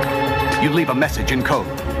 no. You leave a message in code.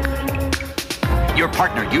 Your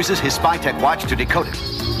partner uses his SpyTech watch to decode it.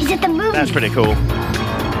 He's at the movie. That's pretty cool.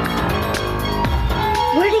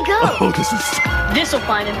 Where'd he go? Oh, this is... This'll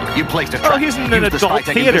find him. You placed a trap. he's in an Use the adult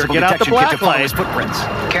SpyTech theater. invisible Get out the detection kit black to follow light. his footprints.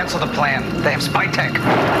 Cancel the plan. They have SpyTech.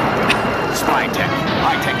 SpyTech.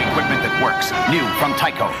 High-tech equipment that works. New from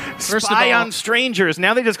Tyco. Spy on strangers.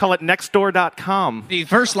 Now they just call it nextdoor.com. The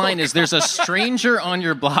first line is, there's a stranger on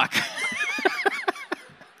your block.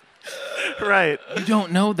 Right. You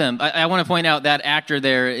don't know them. I want to point out that actor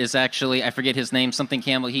there is actually, I forget his name, something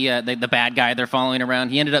Campbell. He, the bad guy they're following around,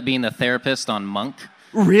 he ended up being the therapist on Monk.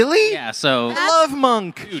 Really? Yeah, so... I love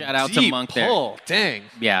Monk. Shout out to Monk there. Pull. Dang.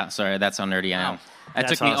 Yeah, sorry, that's how nerdy I am. That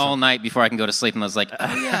That's took me awesome. all night before I can go to sleep, and I was like,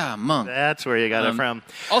 oh yeah, Monk. That's where you got it from.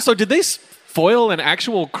 Also, did they foil an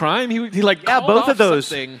actual crime? He like Yeah, called both off of those.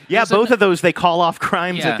 something. Yeah, both of those, they call off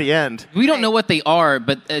crimes Yeah. at the end. We don't know what they are,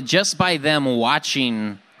 but just by them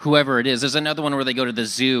watching whoever it is. There's another one where they go to the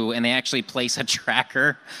zoo and they actually place a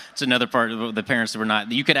tracker. It's another part of the parents that were not.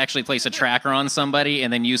 You could actually place a tracker on somebody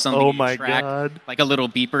and then use something Oh to my track, God. like a little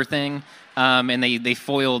beeper thing. And they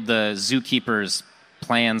foiled the zookeeper's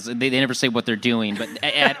plans. They never say what they're doing, but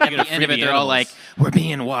at the end of it, they're all like, "We're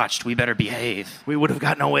being watched. We better behave." We would have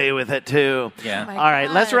gotten away with it, too. Yeah. Oh my All right,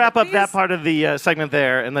 let's God, wrap up please. that part of the segment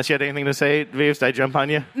there, unless you had anything to say. Vives, did I jump on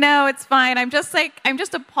you? No, it's fine. I'm just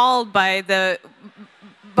appalled by the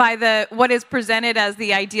what is presented as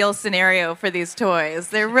the ideal scenario for these toys.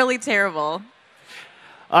 They're really terrible.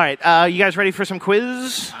 All right, you guys ready for some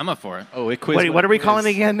quiz? I'm up for it. Oh, it quiz. Wait, what are we calling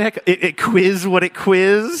it again, Nick? It quiz what it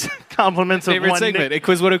quiz? Compliments of Favorite one segment. Nick, It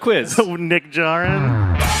quiz what a quiz. Nick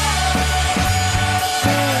Jarin.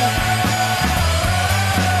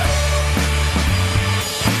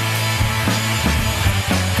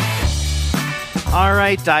 All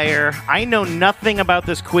right, Dyer. I know nothing about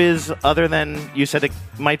this quiz other than you said it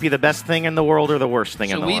might be the best thing in the world or the worst thing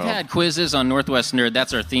in So the we've world. had quizzes on Northwest Nerd.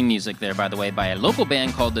 That's our theme music there, by the way, by a local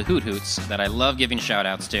band called the Hoot Hoots that I love giving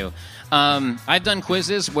shout-outs to. I've done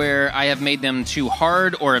quizzes where I have made them too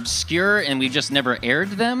hard or obscure, and we've just never aired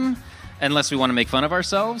them unless we want to make fun of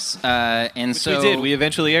ourselves. And Which so we did. We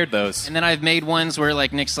eventually aired those. And then I've made ones where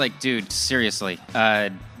like Nick's like, dude, seriously,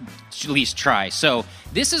 at least try. So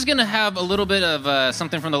this is going to have a little bit of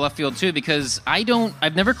something from the left field too, because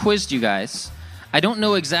I've never quizzed you guys. I don't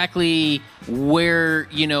know exactly where,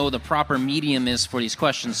 the proper medium is for these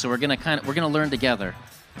questions. So we're going to learn together.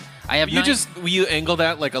 I have Will you angle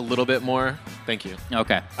that like a little bit more? Thank you.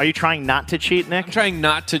 Okay. Are you trying not to cheat, Nick? I'm trying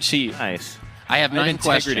not to cheat. Nice. I have 9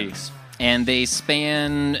 integrity. questions. And they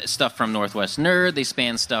span stuff from Northwest Nerd. They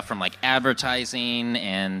span stuff from like advertising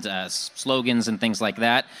and slogans and things like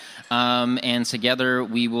that. And together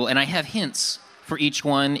we will, and I have hints for each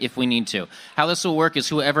one if we need to. How this will work is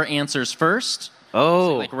whoever answers first,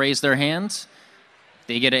 so like raise their hand,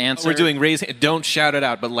 they get an answer. We're doing raise. Don't shout it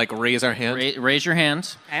out, but like raise our hand. Raise your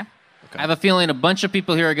hand. Okay. I have a feeling a bunch of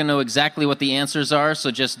people here are going to know exactly what the answers are,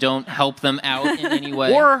 so just don't help them out in any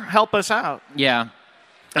way. Or help us out. Yeah.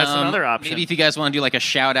 That's another option. Maybe if you guys want to do like a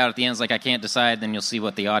shout out at the end, it's like I can't decide, then you'll see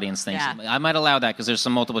what the audience thinks. Yeah. I might allow that because there's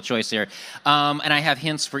some multiple choice here. And I have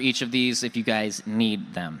hints for each of these if you guys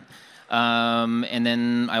need them. And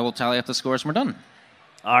then I will tally up the scores when we're done.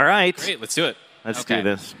 All right. Great, let's do it. Let's do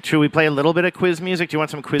this. Should we play a little bit of quiz music? Do you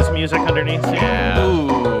want some quiz music underneath? Yeah. Ooh.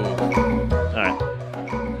 All right.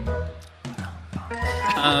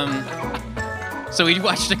 So we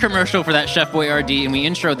watched a commercial for that Chef Boyardee, and we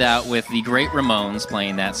introed that with the great Ramones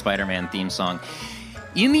playing that Spider-Man theme song.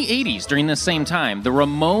 In the 80s, during the same time, the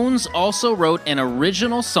Ramones also wrote an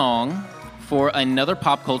original song for another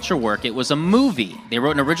pop culture work. It was a movie. They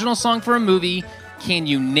wrote an original song for a movie. Can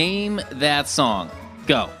you name that song?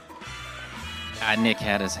 Go. Nick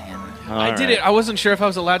had his hand. I did it. I wasn't sure if I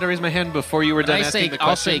was allowed to raise my hand before you were done asking the question.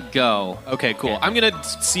 I'll say go. Okay, cool. I'm going to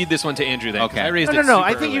cede this one to Andrew then. Okay. I raised No. it super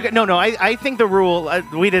I think early. I think the rule.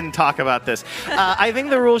 We didn't talk about this. I think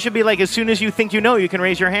the rule should be like as soon as you think you know, you can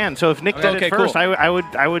raise your hand. So if Nick did it first, cool.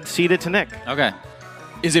 I would cede it to Nick. Okay.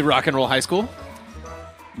 Is it Rock and Roll High School?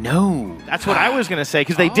 No. That's what I was going to say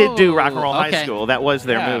because they did do Rock and Roll High okay. School. That was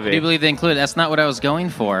their I movie. do believe they included. That's not what I was going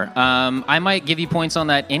for. I might give you points on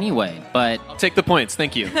that anyway, but I'll take the points.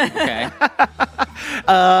 Thank you. okay.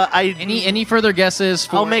 Any any further guesses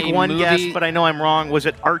for I'll make a one movie? guess, but I know I'm wrong. Was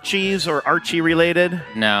it Archie's or Archie related?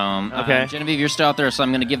 No. Okay. Genevieve, you're still out there, so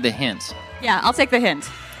I'm going to give the hint. Yeah, I'll take the hint.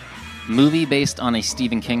 Movie based on a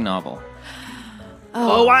Stephen King novel.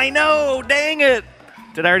 Oh, I know. Dang it.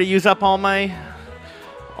 Did I already use up all my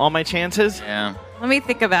chances? Yeah. Let me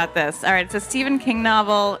think about this. All right, it's a Stephen King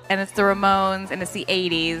novel, and it's the Ramones, and it's the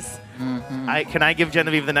 80s. Can I give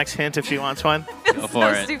Genevieve the next hint if she wants one? Go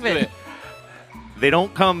for it. Stupid. They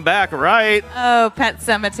don't come back, right? Oh, Pet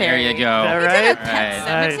Cemetery. There you go. All We right. did a Pet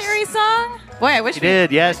Cemetery song? Boy, I wish They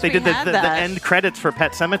did, yes. They we did the had that. end credits for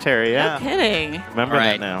Pet Cemetery, yeah. No kidding. Remember All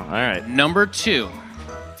that right. now. All right. Number 2.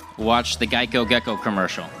 Watch the Geico Gecko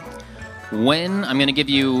commercial. When, I'm going to give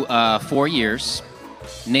you 4 years.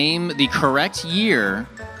 Name the correct year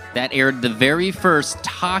that aired the very first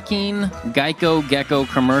talking Geico Gecko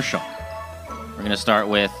commercial. We're going to start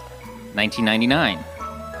with 1999,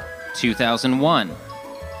 2001,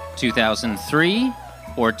 2003,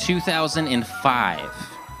 or 2005.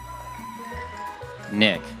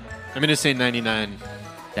 Nick. I'm going to say 99.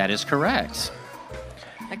 That is correct.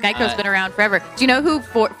 Geico's been around forever. Do you know who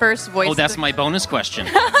first voiced Oh, that's my bonus question.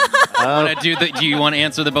 Do you want to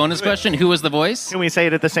answer the bonus question? Who was the voice? Can we say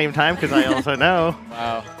it at the same time? Because I also know.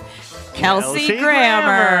 Wow. Kelsey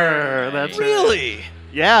Grammer. That's really?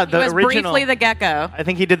 Yeah, He the was original. briefly the gecko. I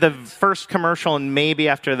think he did the first commercial, and maybe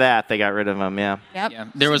after that they got rid of him. Yeah. Yep. Yeah.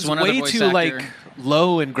 There was one other way voice too actor.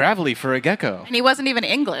 low and gravelly for a gecko. And he wasn't even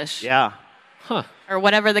English. Yeah. Huh. Or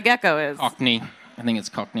whatever the gecko is. Cockney. I think it's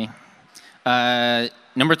Cockney.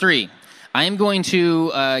 Number 3. I am going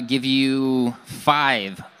to give you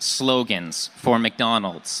 5 slogans for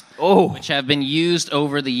McDonald's, which have been used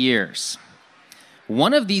over the years.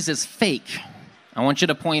 One of these is fake. I want you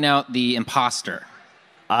to point out the imposter.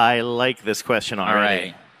 I like this question already. All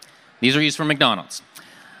right. These are used for McDonald's.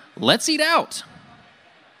 Let's eat out.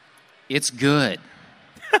 It's good.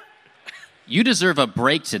 You deserve a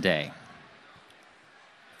break today.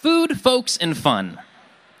 Food, folks, and fun.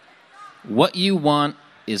 What you want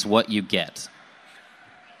is what you get.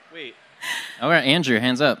 Wait. All right, Andrew,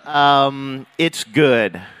 hands up. It's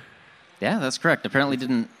good. Yeah, that's correct. Apparently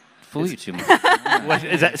didn't fool you too much. What,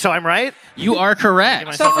 is that, so I'm right? You are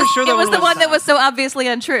correct. So it was the one that was so obviously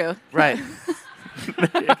untrue. Right.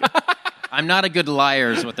 I'm not a good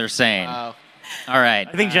liar is what they're saying. All right.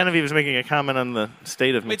 I think Genevieve was making a comment on the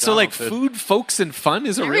state of Wait, so like McDonald's. food, folks, and fun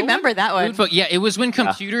is a I real remember that one. Yeah, it was when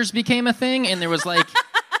computers became a thing, and there was like,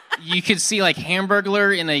 you could see like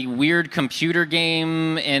Hamburglar in a weird computer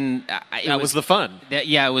game, and That was the fun.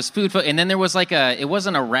 Yeah, it was food, and then there was like it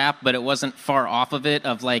wasn't a rap, but it wasn't far off of it,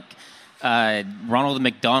 of like Ronald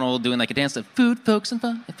McDonald doing like a dance of food, folks, and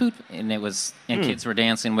fun, and it was, and kids were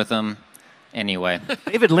dancing with them. Anyway,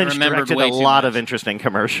 David Lynch remembered directed way a too lot much. of interesting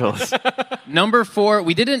commercials. Number 4,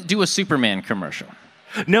 we didn't do a Superman commercial.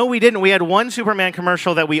 No, we didn't. We had one Superman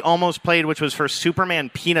commercial that we almost played, which was for Superman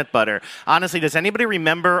peanut butter. Honestly, does anybody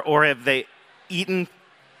remember, or have they eaten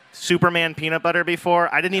Superman peanut butter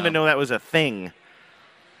before? I didn't even know that was a thing.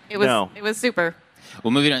 It was No. it was super.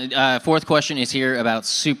 Well, moving on. 4th question is here about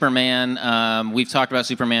Superman. We've talked about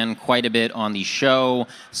Superman quite a bit on the show,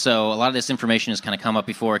 so a lot of this information has kind of come up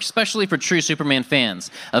before, especially for true Superman fans.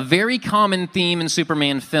 A very common theme in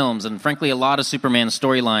Superman films, and frankly a lot of Superman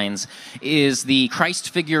storylines, is the Christ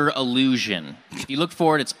figure illusion. If you look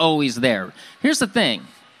for it, it's always there. Here's the thing.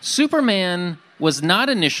 Superman was not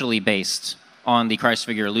initially based on the Christ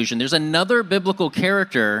figure illusion. There's another biblical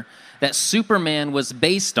character that Superman was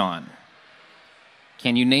based on.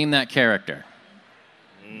 Can you name that character?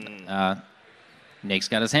 Nate's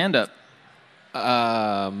got his hand up.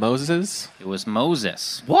 Moses? It was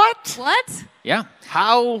Moses. What? What? Yeah.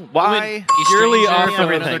 How? Why? He's Purely stranger off from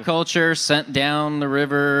of another culture, sent down the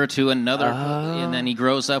river to another, and then he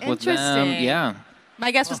grows up with them. Interesting. Yeah. My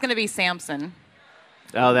guess was going to be Samson.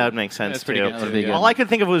 Oh, that would make sense, That's pretty too. good, That would be good. All I could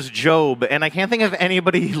think of was Job, and I can't think of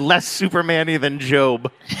anybody less Superman-y than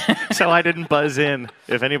Job. So I didn't buzz in,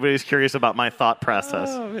 if anybody's curious about my thought process.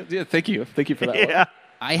 Oh, yeah, thank you. Thank you for that Yeah.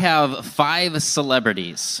 I have 5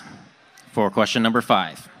 celebrities for question number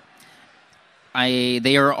 5.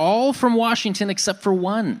 They are all from Washington except for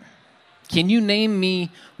one. Can you name me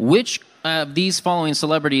which of these following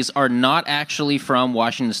celebrities are not actually from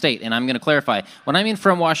Washington State? And I'm going to clarify. When I mean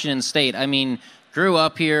from Washington State, I mean grew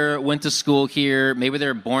up here, went to school here, maybe they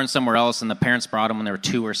were born somewhere else and the parents brought them when they were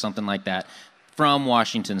 2 or something like that, from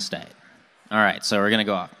Washington State. All right, so we're going to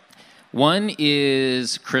go off. One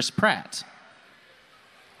is Chris Pratt,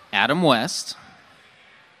 Adam West,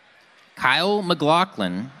 Kyle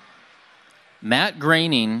MacLachlan, Matt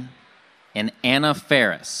Groening, and Anna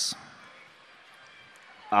Faris.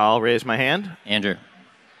 I'll raise my hand. Andrew.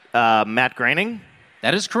 Matt Groening?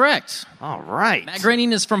 That is correct. All right. Matt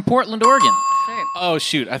Groening is from Portland, Oregon. Oh,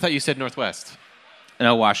 shoot. I thought you said Northwest.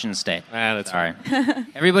 No, Washington State. That's all right.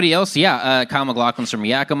 Everybody else, Kyle MacLachlan's from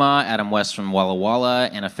Yakima, Adam West from Walla Walla,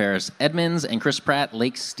 Anna Faris Edmonds, and Chris Pratt,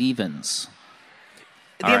 Lake Stevens.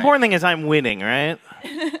 The important thing is I'm winning, right?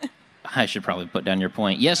 I should probably put down your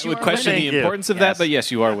point. Yes, I you would are question winning. the importance of that, but yes,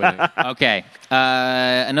 you are winning. Okay.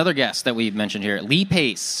 Another guest that we've mentioned here, Lee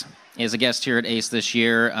Pace, is a guest here at ACE this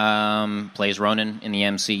year. Plays Ronan in the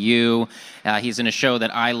MCU. He's in a show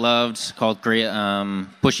that I loved called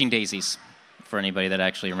Pushing Daisies, for anybody that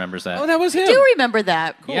actually remembers that. Oh, that was him. I do remember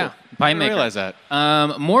that. Cool. Yeah, I didn't realize that.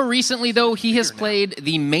 More recently, though, he has played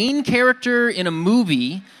the main character in a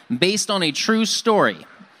movie based on a true story.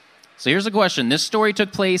 So here's a question. This story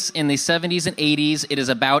took place in the 70s and 80s. It is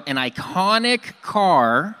about an iconic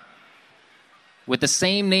car with the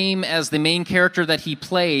same name as the main character that he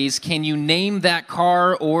plays. Can you name that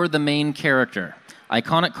car or the main character?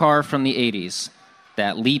 Iconic car from the 80s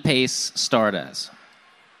that Lee Pace starred as.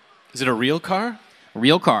 Is it a real car?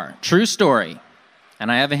 Real car. True story.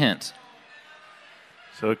 And I have a hint.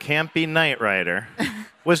 So it can't be Knight Rider.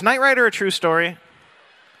 Was Knight Rider a true story?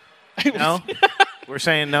 No? We're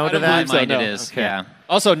saying no to that? So, no. It is, Okay. yeah.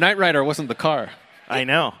 Also, Knight Rider wasn't the car. I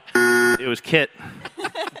know. It was Kit.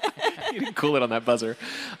 You didn't cool it on that buzzer.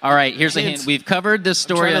 All right, here's a hint. We've covered this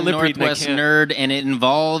story trying on to lip read and I Northwest can't. Nerd, and it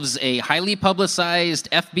involves a highly publicized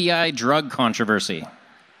FBI drug controversy.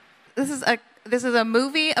 This is a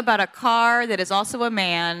movie about a car that is also a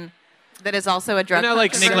man that is also a drug. You're not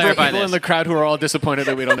like Let me several clarify people this. in the crowd who are all disappointed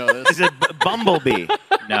that we don't know this. Is it Bumblebee?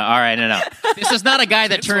 No, all right, no. This is not a guy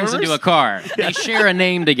that turns into a car. They share a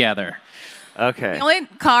name together. Okay. The only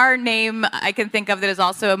car name I can think of that is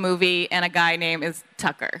also a movie and a guy name is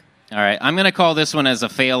Tucker. All right, I'm going to call this one as a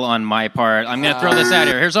fail on my part. I'm going to throw this out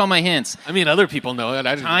here. Here's all my hints. I mean, other people know it.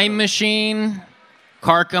 I didn't Time know. machine.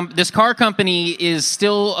 This car company is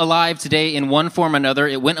still alive today in one form or another.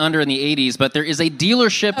 It went under in the 80s, but there is a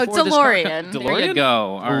dealership Oh, for this car. DeLorean. There you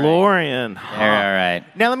go. All right. DeLorean. There, all right.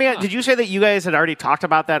 Now, let me. Did you say that you guys had already talked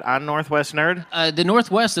about that on Northwest Nerd? The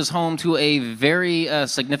Northwest is home to a very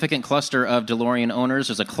significant cluster of DeLorean owners.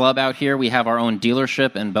 There's a club out here. We have our own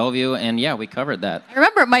dealership in Bellevue, and yeah, we covered that. I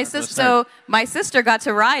remember my sister. So my sister got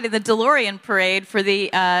to ride in the DeLorean parade for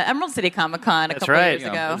the Emerald City Comic Con a That's couple right. years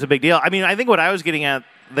ago. It was a big deal. I mean, I think what I was getting at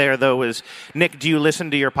there, though, was, Nick, do you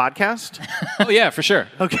listen to your podcast? Oh, yeah, for sure.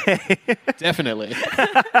 Okay. Definitely.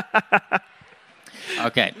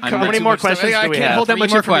 Okay. How many more questions I do we can't have? hold that 3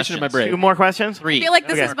 much more information in my questions. brain. 2 more questions? 3. I feel like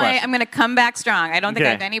this Okay. is I'm going to come back strong. I don't think I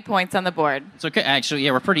Okay. have any points on the board. It's okay. Actually,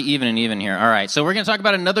 yeah, we're pretty even and even here. All right. So we're going to talk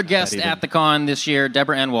about another guest at the con this year,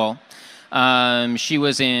 Deborah Enwall. She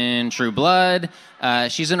was in True Blood.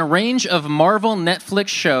 She's in a range of Marvel Netflix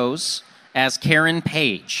shows as Karen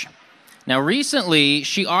Page. Now, recently,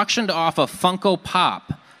 she auctioned off a Funko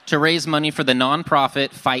Pop to raise money for the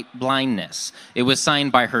nonprofit Fight Blindness. It was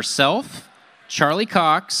signed by herself, Charlie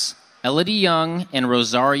Cox, Elodie Young, and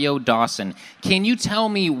Rosario Dawson. Can you tell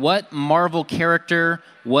me what Marvel character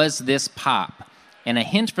was this pop? And a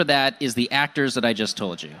hint for that is the actors that I just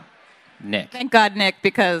told you. Nick. Thank God, Nick,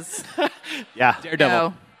 because Yeah. Daredevil.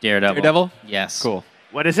 no. Daredevil. Daredevil? Yes. Cool.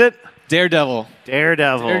 What is it? Daredevil.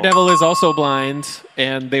 Daredevil. is also blind,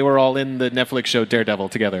 and they were all in the Netflix show Daredevil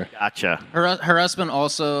together. Gotcha. Her husband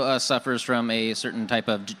also suffers from a certain type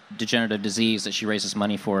of degenerative disease that she raises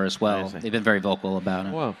money for as well. Amazing. They've been very vocal about it.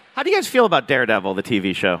 Whoa. How do you guys feel about Daredevil, the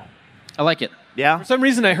TV show? I like it. Yeah? For some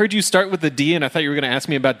reason, I heard you start with the D, and I thought you were going to ask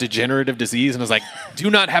me about degenerative disease, and I was like, do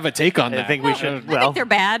not have a take on that. I think we should. I think they're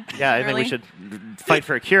bad. Yeah, I think really. we should fight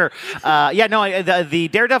for a cure. The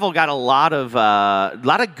Daredevil got a lot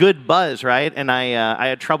of good buzz, right? And I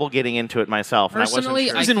had trouble getting into it myself. And Personally,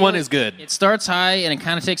 I wasn't sure. Season 1 is good. It starts high and it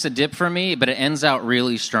kind of takes a dip for me, but it ends out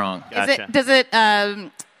really strong.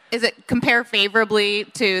 Gotcha. Is it compare favorably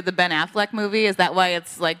to the Ben Affleck movie? Is that why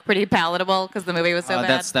it's like pretty palatable because the movie was so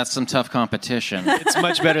bad? That's some tough competition. It's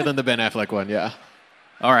much better than the Ben Affleck one, yeah.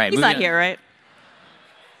 All right. He's moving not on. here, right?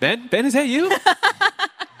 Ben, is that you?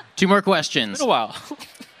 2 more questions. Been a while.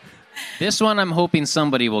 This one I'm hoping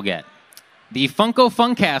somebody will get. The Funko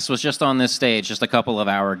Funcast was just on this stage just a couple of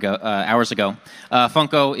hours ago.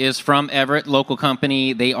 Funko is from Everett, local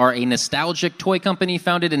company. They are a nostalgic toy company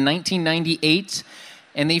founded in 1998.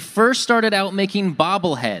 And they first started out making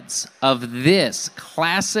bobbleheads of this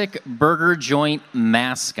classic burger joint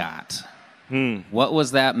mascot. What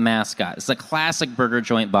was that mascot? It's a classic burger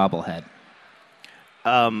joint bobblehead.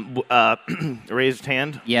 Raised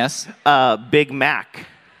hand? Yes. Big Mac.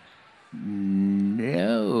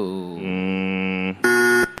 No.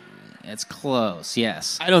 It's close,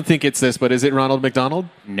 yes. I don't think it's this, but is it Ronald McDonald?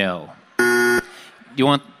 No. Do you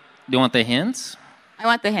want the hints? I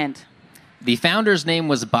want the hint. The founder's name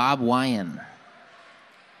was Bob Wyan.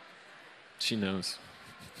 She knows.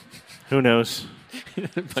 Who knows?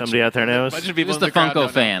 Somebody out there knows? Bunch of people Who's in the crowd Funko don't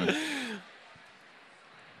know. fan?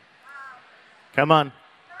 Come on.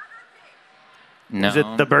 No. Is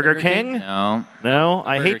it the Burger King? No. No?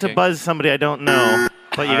 I hate to buzz somebody I don't know,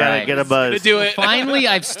 but you All got to right. get a buzz. Do it. Finally,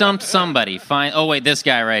 I've stumped somebody. Oh, wait, this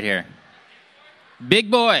guy right here. Big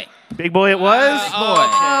Boy. Big Boy it was? Boy.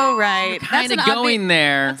 Oh, right. Kind of going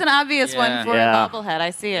there. That's an obvious one for Yeah. a bobblehead. I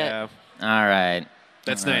see it. Yeah, All right.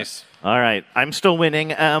 that's nice. All right. I'm still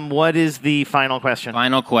winning. What is the final question?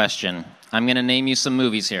 Final question. I'm going to name you some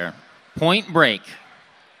movies here. Point Break.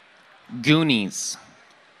 Goonies.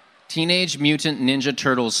 Teenage Mutant Ninja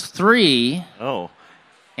Turtles 3. Oh.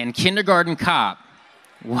 And Kindergarten Cop.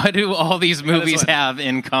 What do all these movies one. have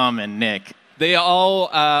in common, Nick? They all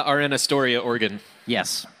are in Astoria, Oregon.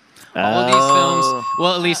 Yes. All of these films,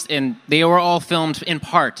 well, at least they were all filmed in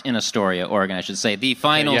part in Astoria, Oregon, I should say. The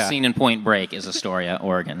final scene in Point Break is Astoria,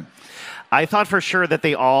 Oregon. I thought for sure that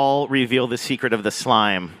they all reveal the secret of the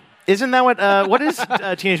slime. Isn't that what is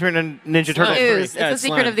Teenage Mutant Ninja Turtles? Ooze. It's the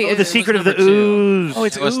secret of the ooze. The secret of the ooze. Oh,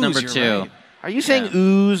 it's It was ooze, number you're 2. right. Are you saying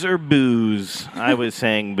ooze or booze? I was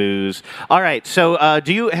saying booze. All right. So, have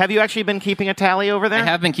you actually been keeping a tally over there? I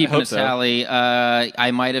have been keeping hope a so. tally.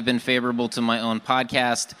 I might have been favorable to my own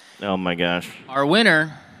podcast. Oh my gosh. Our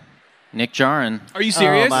winner, Nick Jarin, Are you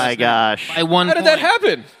serious? Oh my gosh. by 1 How point. did that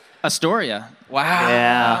happen? Astoria. Wow.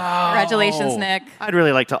 Yeah. Congratulations, Nick. I'd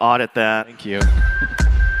really like to audit that. Thank you.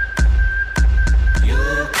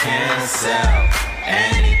 You can sell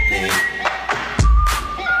anything.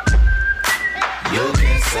 You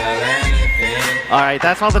can sell anything. All right,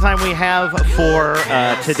 that's all the time we have for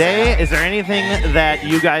today. Is there anything that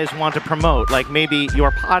you guys want to promote, like maybe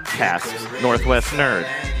your podcast, Northwest Nerd?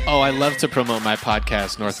 Oh, I love to promote my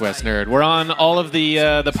podcast, Northwest Nerd. We're on all of the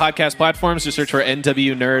podcast platforms. Just search for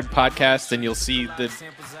NW Nerd Podcast, and you'll see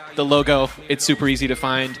the logo. It's super easy to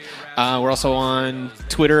find. We're also on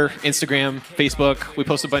Twitter, Instagram, Facebook. We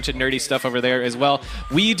post a bunch of nerdy stuff over there as well.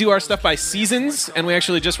 We do our stuff by seasons, and we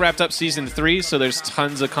actually just wrapped up season 3, so there's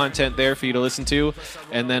tons of content there for you to listen to.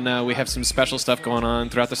 And then we have some special stuff going on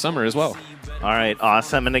throughout the summer as well. All right,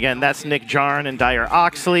 awesome. And again, that's Nick Jarin and Dyer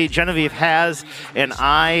Oxley. Genevieve Has and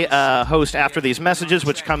I host After These Messages,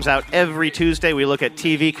 which comes out every Tuesday. We look at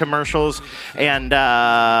TV commercials and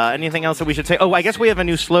anything else that we should say. Oh, I guess we have a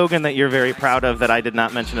new slogan that you're very proud of that I did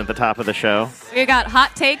not mention at the top of the show. We got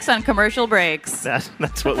hot takes on commercial breaks. That's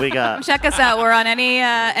what we got. Check us out. We're on any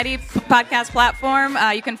podcast platform.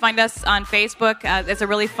 You can find us on Facebook. It's a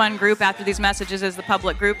really fun group. After These Messages is the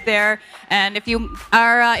public group there. And if you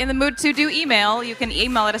are in the mood to do email, you can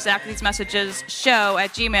email at us at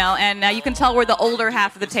afterthesemessages@gmail. And you can tell we're the older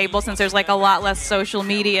half of the table since there's like a lot less social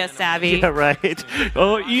media savvy. Yeah, right.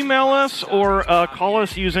 Email us or call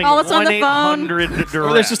us using Call us on the phone. 1-800-DIRECT.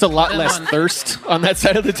 Or there's just a lot less thirst on that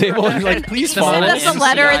side of the table. You're like, please Send follow us us. a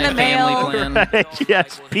letter in the MCI mail. family plan. Right,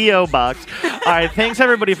 yes, P.O. Box. All right, thanks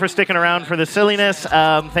everybody for sticking around for the silliness.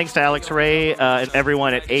 Thanks to Alex Ray and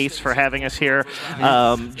everyone at ACE for having us here.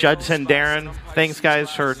 Judson, Darren, thanks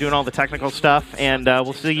guys for doing all the technical stuff, and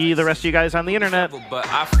we'll see the rest of you guys on the internet. But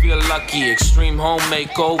I feel lucky, extreme home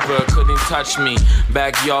makeover couldn't touch me.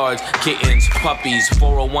 Backyards, kittens, puppies,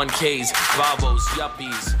 401ks, Vavos,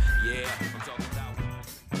 yuppies. Yeah.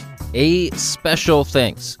 A special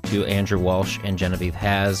thanks to Andrew Walsh and Genevieve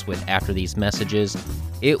Has with After These Messages.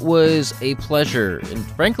 It was a pleasure, and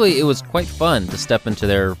frankly, it was quite fun to step into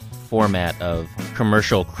their format of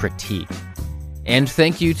commercial critique. And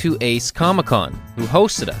thank you to Ace Comic-Con, who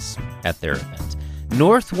hosted us at their event.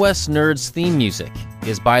 Northwest Nerds theme music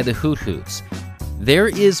is by the Hoot Hoots. There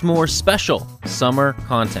is more special summer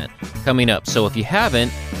content coming up, so if you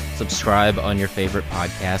haven't, subscribe on your favorite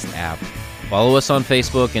podcast app. Follow us on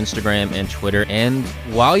Facebook, Instagram, and Twitter. And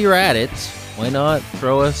while you're at it, why not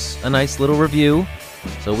throw us a nice little review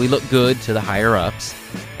so we look good to the higher-ups.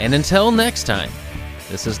 And until next time,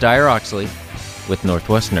 this is Dyer Oxley with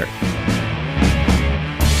Northwest Nerd.